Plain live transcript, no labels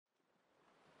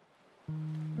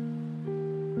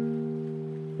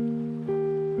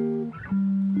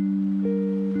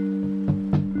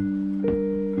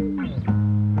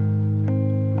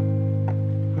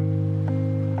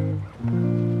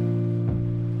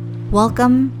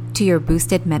Welcome to your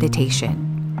boosted meditation.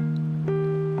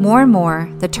 More and more,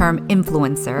 the term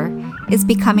influencer is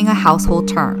becoming a household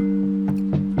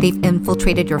term. They've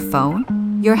infiltrated your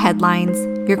phone, your headlines,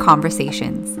 your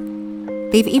conversations.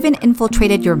 They've even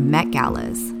infiltrated your Met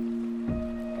Galas.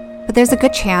 But there's a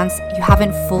good chance you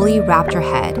haven't fully wrapped your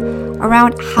head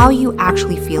around how you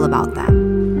actually feel about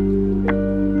them.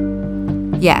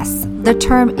 Yes, the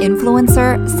term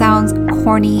influencer sounds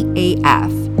corny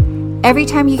AF. Every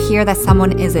time you hear that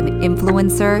someone is an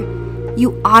influencer,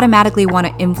 you automatically want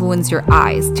to influence your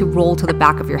eyes to roll to the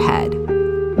back of your head.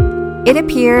 It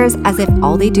appears as if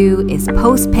all they do is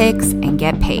post pics and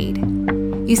get paid.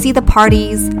 You see the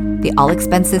parties, the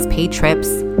all-expenses-paid trips,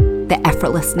 the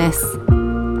effortlessness.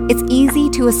 It's easy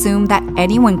to assume that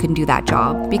anyone can do that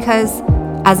job because,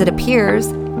 as it appears,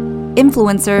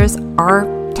 influencers are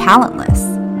talentless.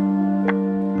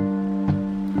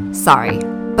 Sorry,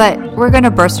 but we're going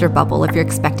to burst your bubble if you're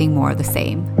expecting more of the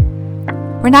same.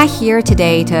 We're not here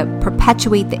today to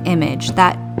perpetuate the image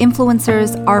that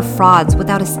influencers are frauds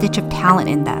without a stitch of talent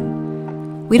in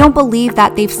them. We don't believe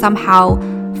that they've somehow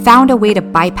found a way to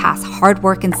bypass hard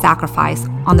work and sacrifice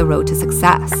on the road to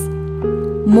success.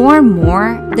 More and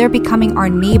more, they're becoming our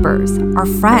neighbors, our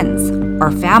friends, our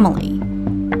family.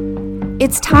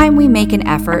 It's time we make an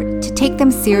effort to take them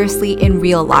seriously in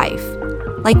real life,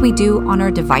 like we do on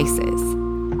our devices.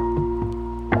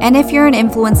 And if you're an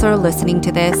influencer listening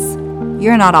to this,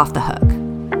 you're not off the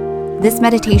hook. This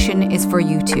meditation is for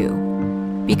you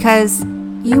too, because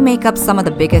you make up some of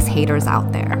the biggest haters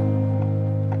out there.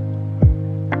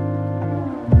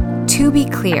 To be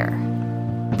clear,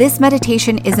 this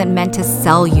meditation isn't meant to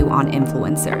sell you on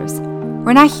influencers.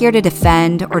 We're not here to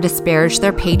defend or disparage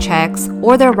their paychecks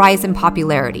or their rise in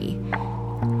popularity.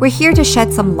 We're here to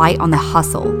shed some light on the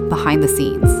hustle behind the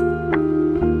scenes.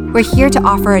 We're here to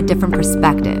offer a different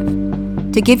perspective,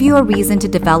 to give you a reason to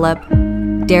develop,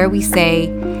 dare we say,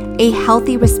 a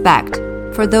healthy respect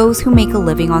for those who make a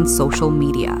living on social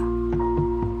media.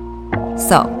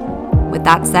 So, with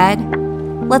that said,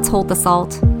 let's hold the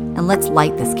salt and let's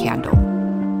light this candle.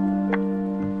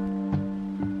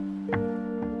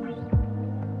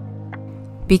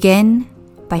 Begin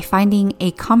by finding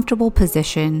a comfortable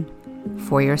position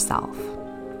for yourself.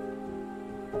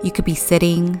 You could be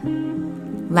sitting,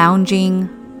 lounging,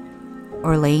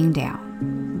 or laying down.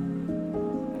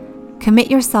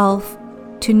 Commit yourself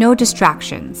to no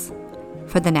distractions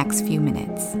for the next few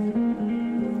minutes.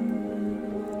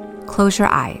 Close your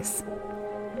eyes.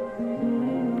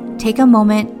 Take a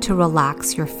moment to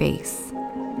relax your face.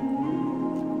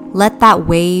 Let that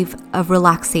wave of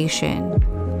relaxation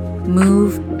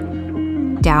move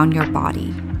down your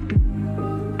body.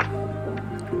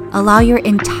 Allow your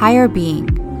entire being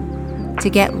to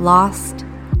get lost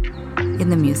in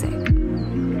the music.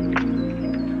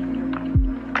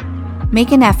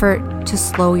 Make an effort to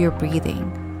slow your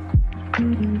breathing.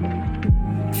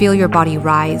 Feel your body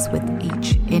rise with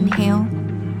each inhale.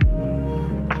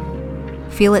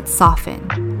 Feel it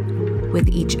soften with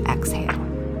each exhale.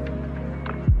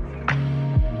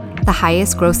 The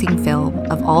highest grossing film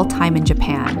of all time in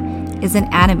Japan is an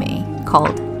anime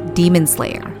called Demon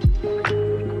Slayer.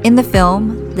 In the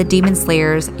film, the Demon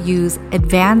Slayers use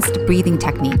advanced breathing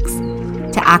techniques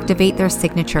to activate their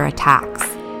signature attacks.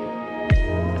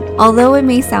 Although it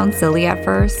may sound silly at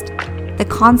first, the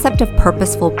concept of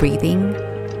purposeful breathing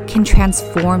can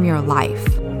transform your life.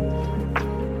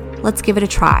 Let's give it a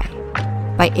try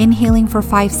by inhaling for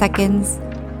 5 seconds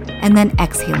and then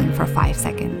exhaling for 5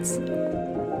 seconds.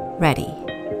 Ready.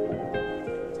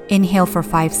 Inhale for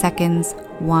 5 seconds.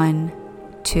 1,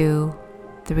 2,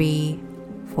 3,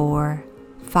 4,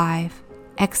 5.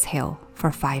 Exhale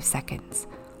for 5 seconds.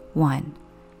 1,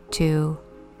 2,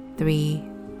 3,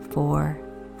 4,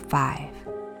 5.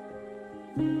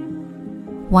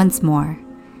 Once more.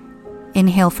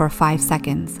 Inhale for 5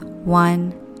 seconds.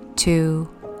 1, 2,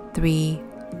 3,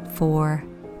 4,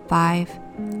 5.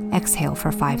 Exhale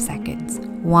for 5 seconds.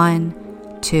 1,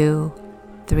 2,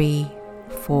 3,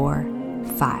 4,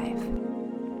 5.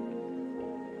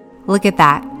 Look at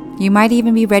that. You might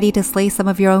even be ready to slay some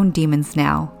of your own demons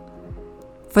now.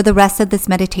 For the rest of this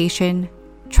meditation,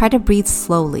 try to breathe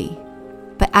slowly,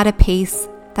 but at a pace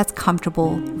that's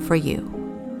comfortable for you.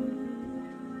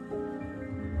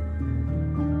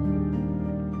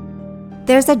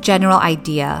 There's a general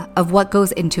idea of what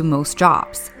goes into most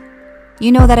jobs.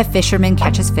 You know that a fisherman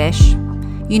catches fish.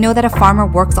 You know that a farmer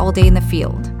works all day in the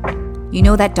field. You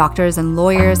know that doctors and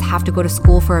lawyers have to go to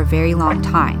school for a very long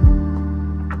time.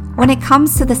 When it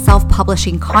comes to the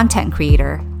self-publishing content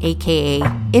creator, aka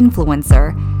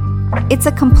influencer, it's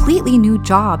a completely new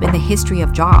job in the history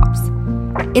of jobs.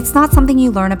 It's not something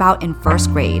you learn about in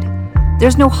first grade.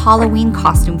 There's no Halloween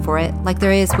costume for it like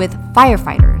there is with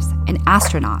firefighters and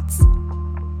astronauts.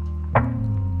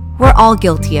 We're all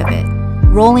guilty of it,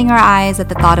 rolling our eyes at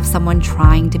the thought of someone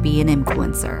trying to be an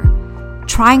influencer.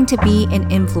 Trying to be an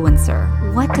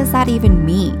influencer, what does that even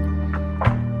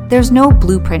mean? There's no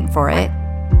blueprint for it.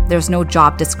 There's no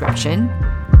job description.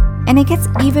 And it gets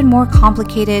even more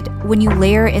complicated when you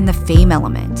layer in the fame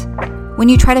element, when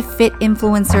you try to fit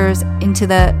influencers into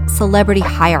the celebrity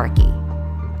hierarchy.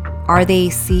 Are they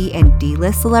C and D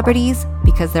list celebrities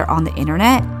because they're on the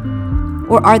internet?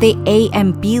 Or are they A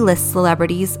and B list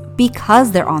celebrities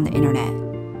because they're on the internet?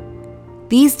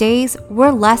 These days,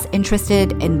 we're less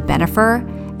interested in Bennifer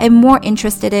and more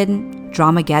interested in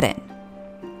Dramageddon.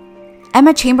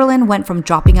 Emma Chamberlain went from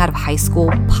dropping out of high school,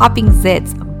 popping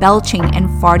zits, belching, and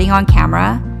farting on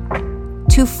camera,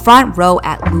 to front row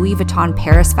at Louis Vuitton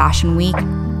Paris Fashion Week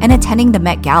and attending the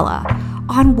Met Gala.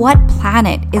 On what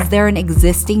planet is there an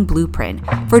existing blueprint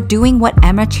for doing what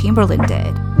Emma Chamberlain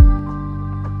did?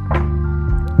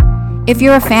 If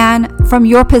you're a fan, from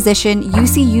your position, you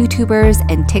see YouTubers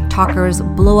and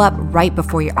TikTokers blow up right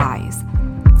before your eyes.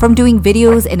 From doing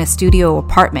videos in a studio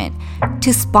apartment,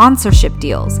 to sponsorship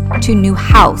deals, to new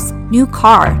house, new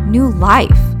car, new life.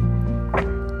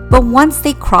 But once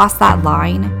they cross that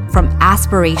line from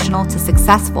aspirational to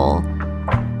successful,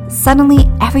 suddenly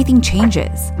everything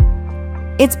changes.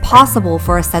 It's possible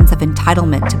for a sense of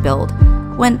entitlement to build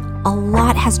when a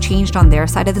lot has changed on their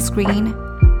side of the screen,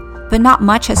 but not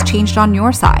much has changed on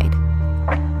your side.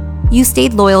 You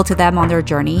stayed loyal to them on their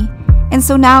journey, and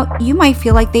so now you might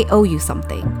feel like they owe you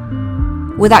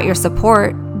something. Without your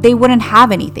support, they wouldn't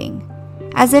have anything,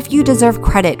 as if you deserve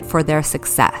credit for their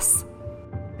success.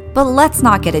 But let's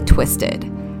not get it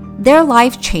twisted. Their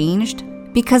life changed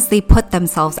because they put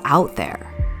themselves out there.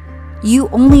 You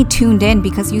only tuned in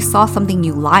because you saw something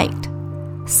you liked.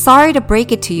 Sorry to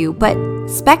break it to you, but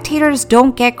spectators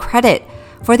don't get credit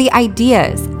for the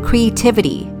ideas,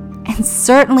 creativity, and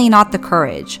certainly not the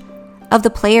courage of the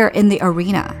player in the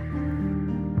arena.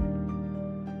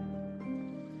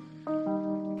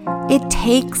 It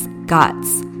takes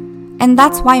guts, and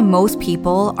that's why most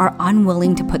people are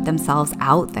unwilling to put themselves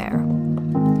out there.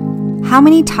 How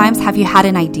many times have you had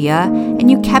an idea and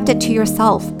you kept it to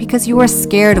yourself because you were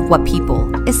scared of what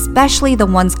people, especially the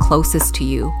ones closest to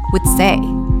you, would say?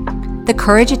 The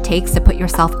courage it takes to put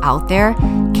yourself out there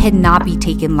cannot be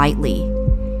taken lightly.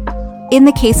 In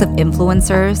the case of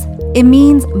influencers, it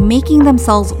means making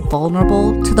themselves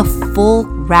vulnerable to the full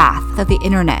wrath of the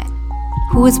internet,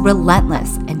 who is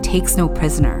relentless and takes no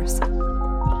prisoners.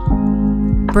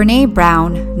 Brené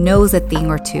Brown knows a thing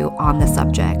or two on the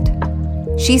subject.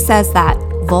 She says that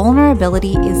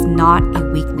vulnerability is not a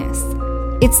weakness.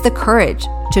 It's the courage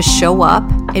to show up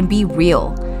and be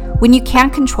real when you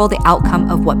can't control the outcome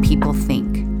of what people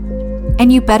think.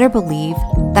 And you better believe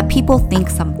that people think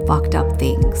some fucked up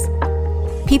things.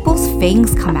 People's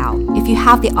fangs come out if you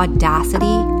have the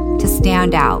audacity to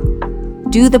stand out,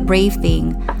 do the brave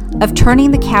thing of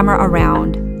turning the camera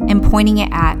around and pointing it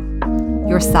at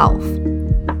yourself.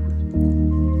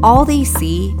 All they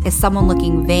see is someone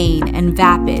looking vain and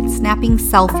vapid, snapping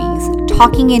selfies,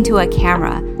 talking into a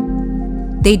camera.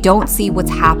 They don't see what's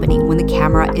happening when the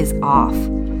camera is off.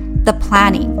 The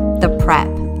planning, the prep,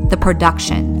 the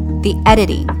production, the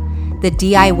editing, the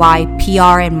DIY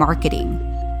PR and marketing,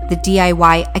 the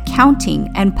DIY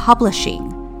accounting and publishing.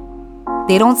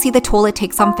 They don't see the toll it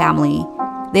takes on family.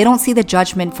 They don't see the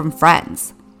judgment from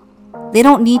friends. They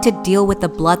don't need to deal with the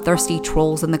bloodthirsty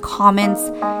trolls in the comments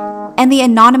and the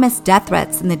anonymous death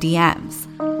threats in the DMs.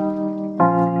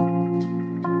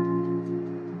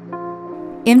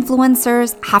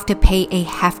 Influencers have to pay a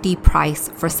hefty price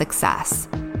for success.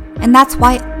 And that's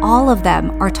why all of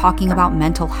them are talking about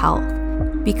mental health,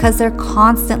 because they're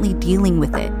constantly dealing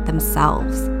with it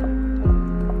themselves.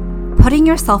 Putting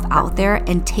yourself out there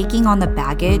and taking on the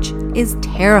baggage is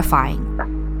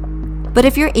terrifying. But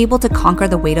if you're able to conquer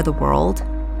the weight of the world,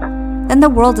 then the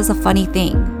world is a funny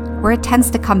thing where it tends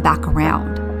to come back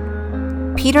around.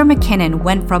 Peter McKinnon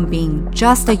went from being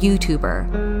just a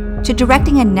YouTuber to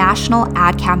directing a national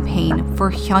ad campaign for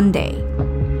Hyundai.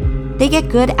 They get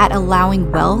good at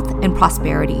allowing wealth and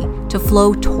prosperity to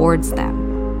flow towards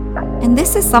them. And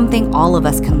this is something all of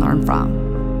us can learn from.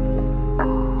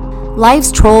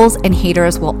 Life's trolls and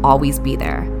haters will always be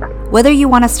there. Whether you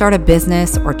want to start a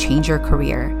business or change your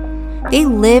career, they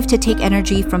live to take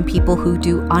energy from people who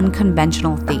do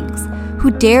unconventional things, who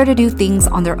dare to do things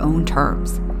on their own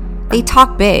terms. They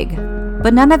talk big,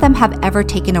 but none of them have ever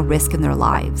taken a risk in their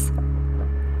lives.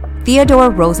 Theodore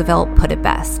Roosevelt put it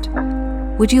best: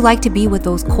 Would you like to be with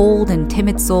those cold and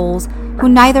timid souls who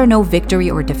neither know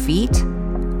victory or defeat?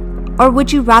 Or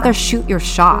would you rather shoot your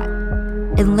shot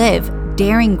and live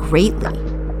daring greatly?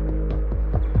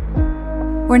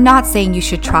 We're not saying you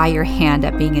should try your hand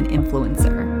at being an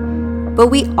influencer, but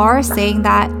we are saying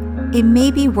that it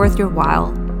may be worth your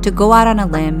while to go out on a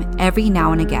limb every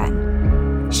now and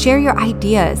again. Share your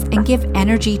ideas and give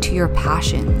energy to your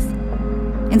passions.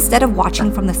 Instead of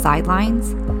watching from the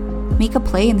sidelines, make a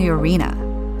play in the arena.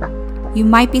 You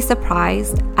might be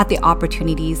surprised at the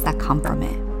opportunities that come from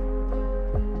it.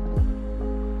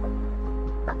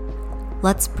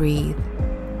 Let's breathe.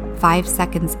 5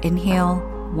 seconds inhale,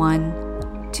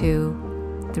 1,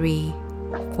 2, 3,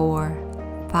 4,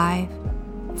 5.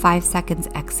 5 seconds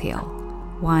exhale,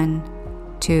 1,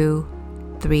 2,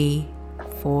 3,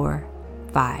 4,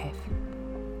 5.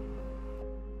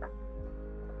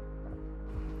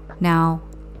 Now,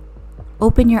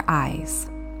 open your eyes.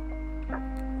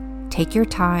 Take your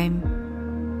time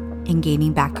in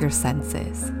gaining back your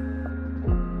senses.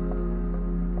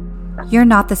 You're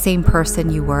not the same person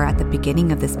you were at the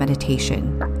beginning of this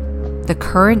meditation. The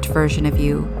current version of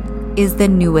you is the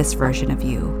newest version of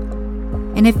you,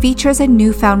 and it features a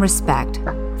newfound respect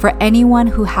for anyone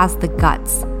who has the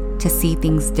guts to see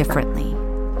things differently.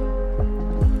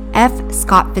 F.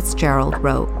 Scott Fitzgerald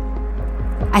wrote,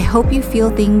 "I hope you feel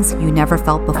things you never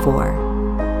felt before.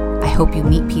 I hope you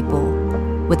meet people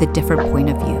with a different point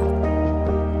of view."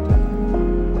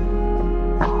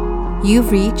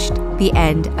 You've reached the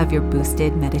end of your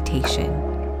boosted meditation.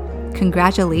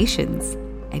 Congratulations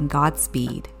and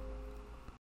Godspeed.